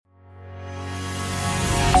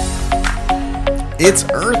It's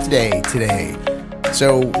Earth Day today.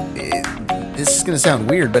 So this is going to sound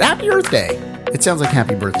weird, but happy Earth Day. It sounds like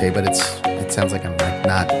happy birthday, but it sounds like I'm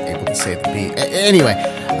not able to say the B. Anyway,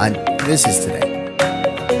 this is today.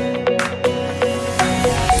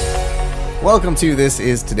 Welcome to This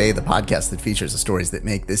Is Today, the podcast that features the stories that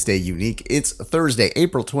make this day unique. It's Thursday,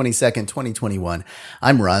 April 22nd, 2021.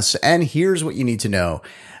 I'm Russ, and here's what you need to know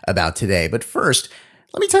about today. But first,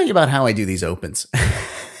 let me tell you about how I do these opens.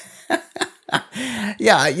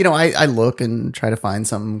 Yeah, I look and try to find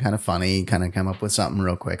something kind of funny, kind of come up with something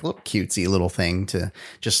real quick, a little cutesy little thing to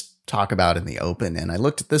just talk about in the open. And I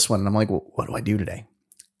looked at this one and I'm like, well, what do I do today?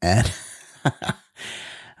 And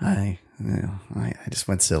I just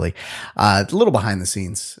went silly. A little behind the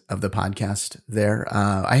scenes of the podcast there.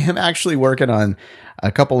 I am actually working on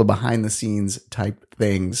a couple of behind the scenes type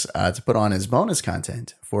things to put on as bonus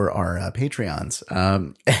content for our Patreons.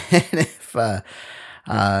 And if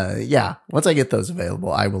once I get those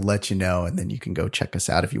available, I will let you know, and then you can go check us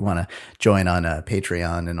out if you want to join on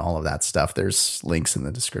Patreon and all of that stuff. There's links in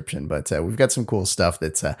the description, but we've got some cool stuff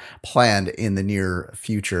that's planned in the near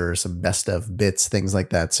future, some best of bits, things like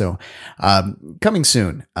that. So coming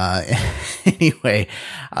soon. Anyway,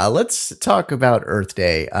 let's talk about Earth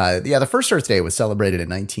Day. The first Earth Day was celebrated in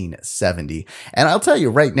 1970, and I'll tell you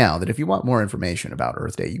right now that if you want more information about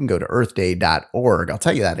Earth Day, you can go to earthday.org. I'll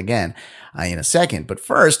tell you that again in a second. But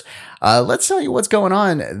first, let's tell you what's going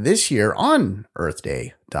on this year on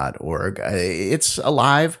earthday.org. It's a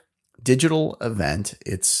live digital event.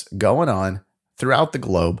 It's going on throughout the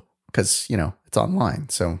globe because, it's online.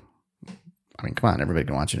 So, I mean, come on, everybody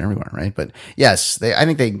can watch it everywhere, right? But yes, I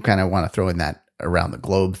think they kind of want to throw in that around the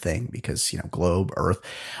globe thing because, globe, Earth.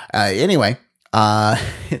 Anyway,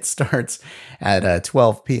 it starts at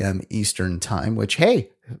 12 p.m. Eastern time, which,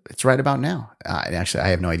 hey, it's right about now. Actually, I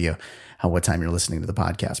have no idea what time you're listening to the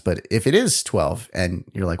podcast. But if it is 12 and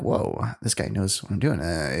you're like, whoa, this guy knows what I'm doing.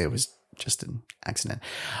 It was just an accident.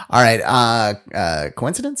 All right.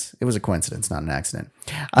 Coincidence? It was a coincidence, not an accident.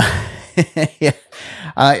 Yeah.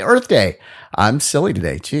 Earth Day. I'm silly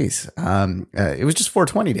today. Jeez. It was just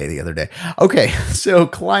 420 day the other day. Okay. So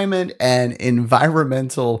climate and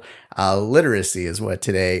environmental literacy is what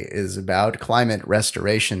today is about. Climate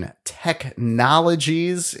restoration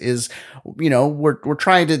technologies is, we're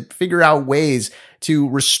trying to figure out ways to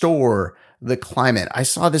restore the climate. I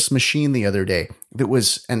saw this machine the other day that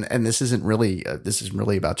was, and this isn't really, this is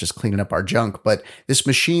really about just cleaning up our junk, but this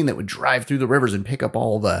machine that would drive through the rivers and pick up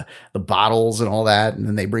all the bottles and all that. And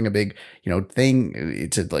then they bring a big, thing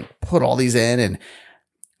to like put all these in. And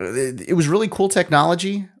it was really cool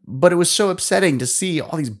technology, but it was so upsetting to see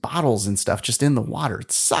all these bottles and stuff just in the water.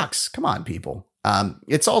 It sucks. Come on, people.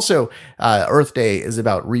 It's also, Earth Day is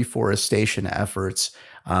about reforestation efforts,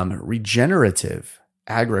 regenerative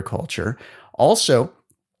agriculture, also,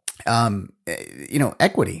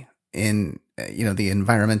 equity in, the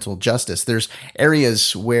environmental justice. There's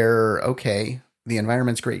areas where, okay, the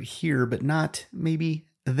environment's great here, but not maybe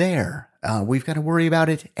there. We've got to worry about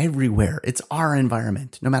it everywhere. It's our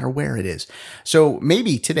environment, no matter where it is. So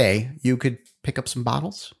maybe today you could pick up some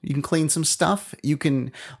bottles. You can clean some stuff. You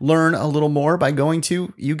can learn a little more by going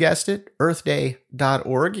to, you guessed it,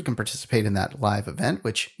 earthday.org. You can participate in that live event,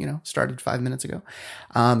 which, started 5 minutes ago.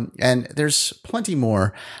 And there's plenty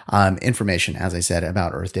more information, as I said,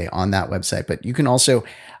 about Earth Day on that website. But you can also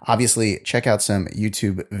obviously check out some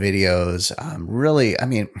YouTube videos.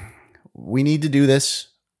 We need to do this.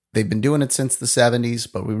 They've been doing it since the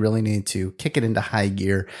 70s, but we really need to kick it into high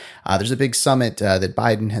gear. There's a big summit that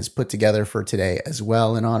Biden has put together for today as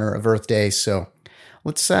well in honor of Earth Day. So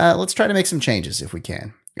let's try to make some changes if we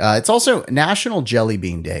can. It's also National Jelly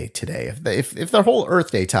Bean Day today. If the whole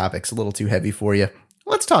Earth Day topic's a little too heavy for you,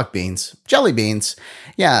 let's talk beans. Jelly beans.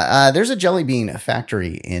 Yeah, there's a jelly bean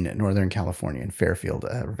factory in Northern California in Fairfield,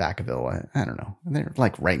 Vacaville. I don't know. They're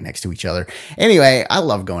like right next to each other. Anyway, I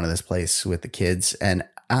love going to this place with the kids, and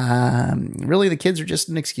really, the kids are just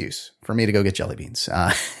an excuse for me to go get jelly beans.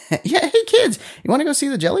 Hey kids, you want to go see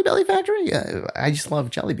the Jelly Belly factory? I just love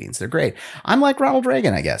jelly beans. They're great. I'm like Ronald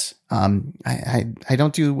Reagan, I guess. I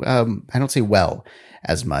don't say well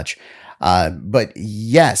as much. But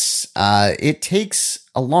yes, it takes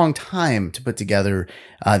a long time to put together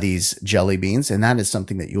these jelly beans, and that is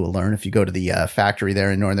something that you will learn if you go to the factory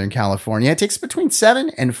there in Northern California. It takes between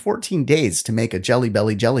 7 and 14 days to make a Jelly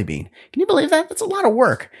Belly jelly bean. Can you believe that? That's a lot of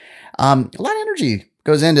work. A lot of energy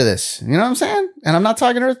goes into this. You know what I'm saying? And I'm not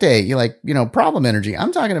talking Earth Day, problem energy.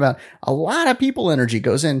 I'm talking about a lot of people energy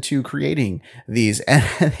goes into creating these. And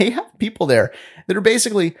they have people there that are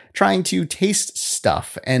basically trying to taste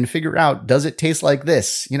stuff and figure out, does it taste like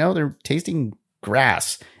this? They're tasting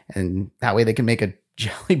grass and that way they can make a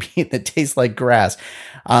jelly bean that tastes like grass.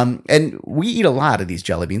 And we eat a lot of these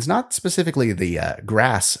jelly beans, not specifically the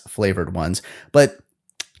grass flavored ones, but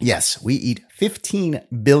yes, we eat 15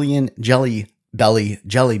 billion Jelly Belly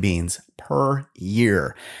jelly beans per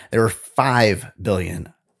year. There are 5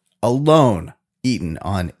 billion alone eaten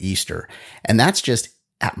on Easter. And that's just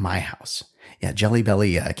at my house. Yeah, Jelly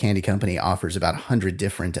Belly Candy Company offers about 100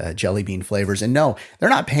 different jelly bean flavors. And no, they're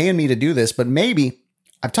not paying me to do this, but maybe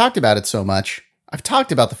I've talked about it so much. I've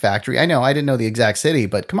talked about the factory. I know I didn't know the exact city,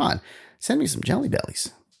 but come on, send me some Jelly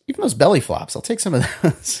Bellies. Even those belly flops, I'll take some of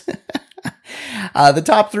those. The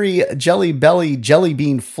top 3 Jelly Belly jelly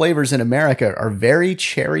bean flavors in America are very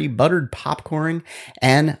cherry, buttered popcorn,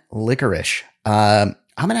 and licorice. I'm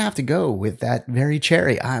going to have to go with that very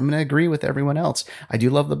cherry. I'm going to agree with everyone else. I do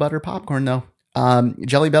love the butter popcorn, though.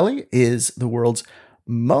 Jelly Belly is the world's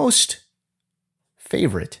most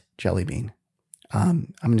favorite jelly bean.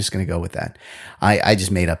 I'm just going to go with that. I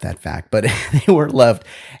just made up that fact, but they were loved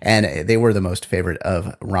and they were the most favorite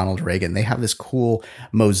of Ronald Reagan. They have this cool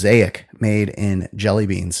mosaic made in jelly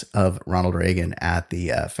beans of Ronald Reagan at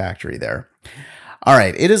the factory there. All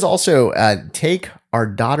right. It is also Take Our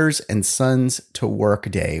Daughters and Sons to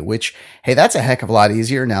Work Day, which, hey, that's a heck of a lot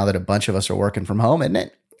easier now that a bunch of us are working from home, isn't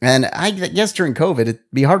it? And I guess during COVID, it'd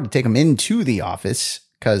be hard to take them into the office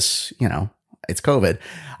because, it's COVID.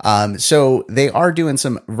 So they are doing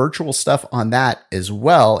some virtual stuff on that as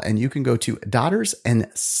well. And you can go to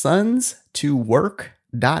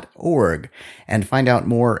daughtersandsonstowork.org and find out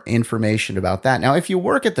more information about that. Now, if you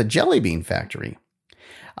work at the Jelly Bean Factory,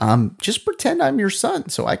 just pretend I'm your son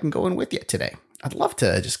so I can go in with you today. I'd love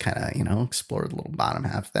to just kind of, explore the little bottom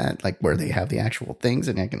half of that, like where they have the actual things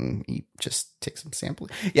and I can just take some samples.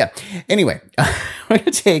 Yeah. Anyway, we're going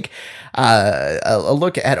to take a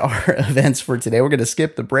look at our events for today. We're going to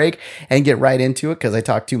skip the break and get right into it because I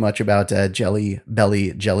talked too much about Jelly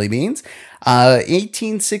Belly jelly beans.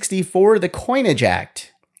 1864, the Coinage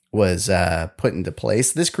Act was put into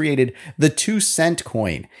place. This created the 2-cent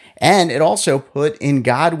coin, and it also put "In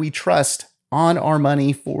God We Trust" on our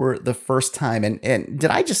money for the first time. And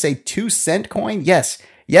did I just say 2-cent coin? Yes,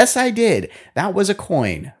 I did. That was a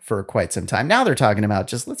coin for quite some time. Now they're talking about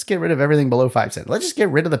just let's get rid of everything below 5 cents. Let's just get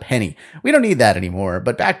rid of the penny. We don't need that anymore.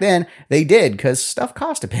 But back then they did because stuff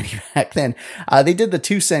cost a penny back then. They did the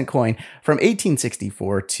 2-cent coin from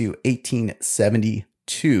 1864 to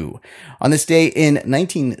 1872. On this day in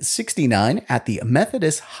 1969 at the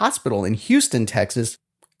Methodist Hospital in Houston, Texas,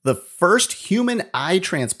 the first human eye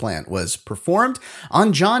transplant was performed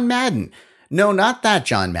on John Madden. No, not that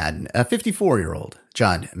John Madden, a 54-year-old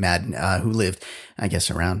John Madden who lived, I guess,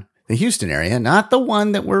 around the Houston area. Not the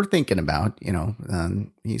one that we're thinking about.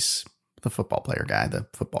 He's the football player guy, the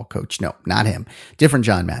football coach. No, not him. Different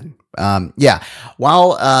John Madden.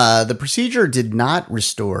 While the procedure did not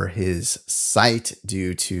restore his sight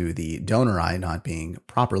due to the donor eye not being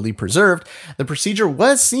properly preserved, the procedure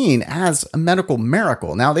was seen as a medical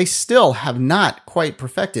miracle. Now, they still have not quite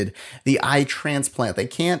perfected the eye transplant. They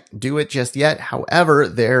can't do it just yet. However,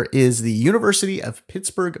 there is the University of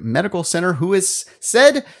Pittsburgh Medical Center who is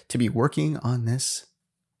said to be working on this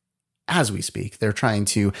as we speak. They're trying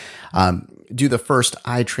to do the first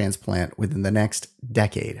eye transplant within the next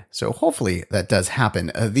decade. So hopefully that does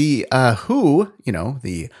happen. The WHO,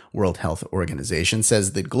 the World Health Organization,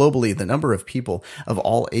 says that globally the number of people of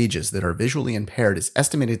all ages that are visually impaired is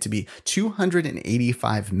estimated to be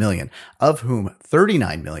 285 million, of whom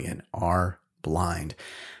 39 million are blind.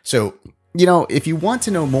 So if you want to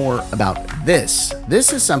know more about this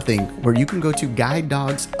is something where you can go to Guide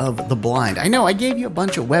Dogs of the Blind. I know I gave you a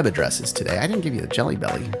bunch of web addresses today. I didn't give you the Jelly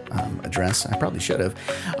Belly address. I probably should have.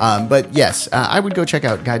 But yes, I would go check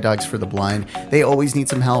out Guide Dogs for the Blind. They always need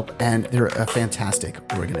some help, and they're a fantastic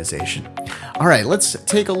organization. All right, let's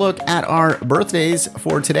take a look at our birthdays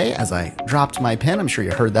for today. As I dropped my pen, I'm sure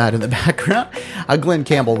you heard that in the background. Glenn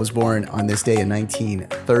Campbell was born on this day in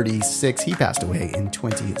 1936. He passed away in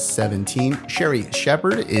 2017. Sherry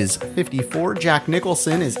Shepard is 54. Jack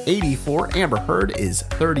Nicholson is 84. Amber Heard is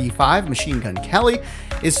 35. Machine Gun Kelly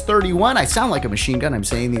is 31. I sound like a machine gun. I'm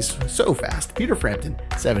saying these so fast. Peter Frampton,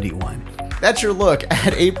 71. That's your look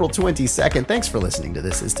at April 22nd. Thanks for listening to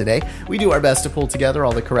This Is Today. We do our best to pull together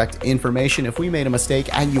all the correct information. If we made a mistake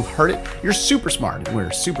and you heard it, you're super smart and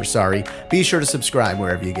we're super sorry. Be sure to subscribe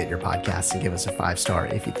wherever you get your podcasts and give us a 5-star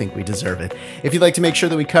if you think we deserve it. If you'd like to make sure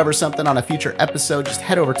that we cover something on a future episode, just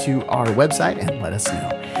head over to our website and let us know.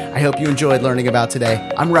 I hope you enjoyed learning about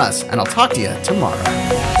today. I'm Russ, and I'll talk to you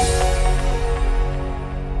tomorrow.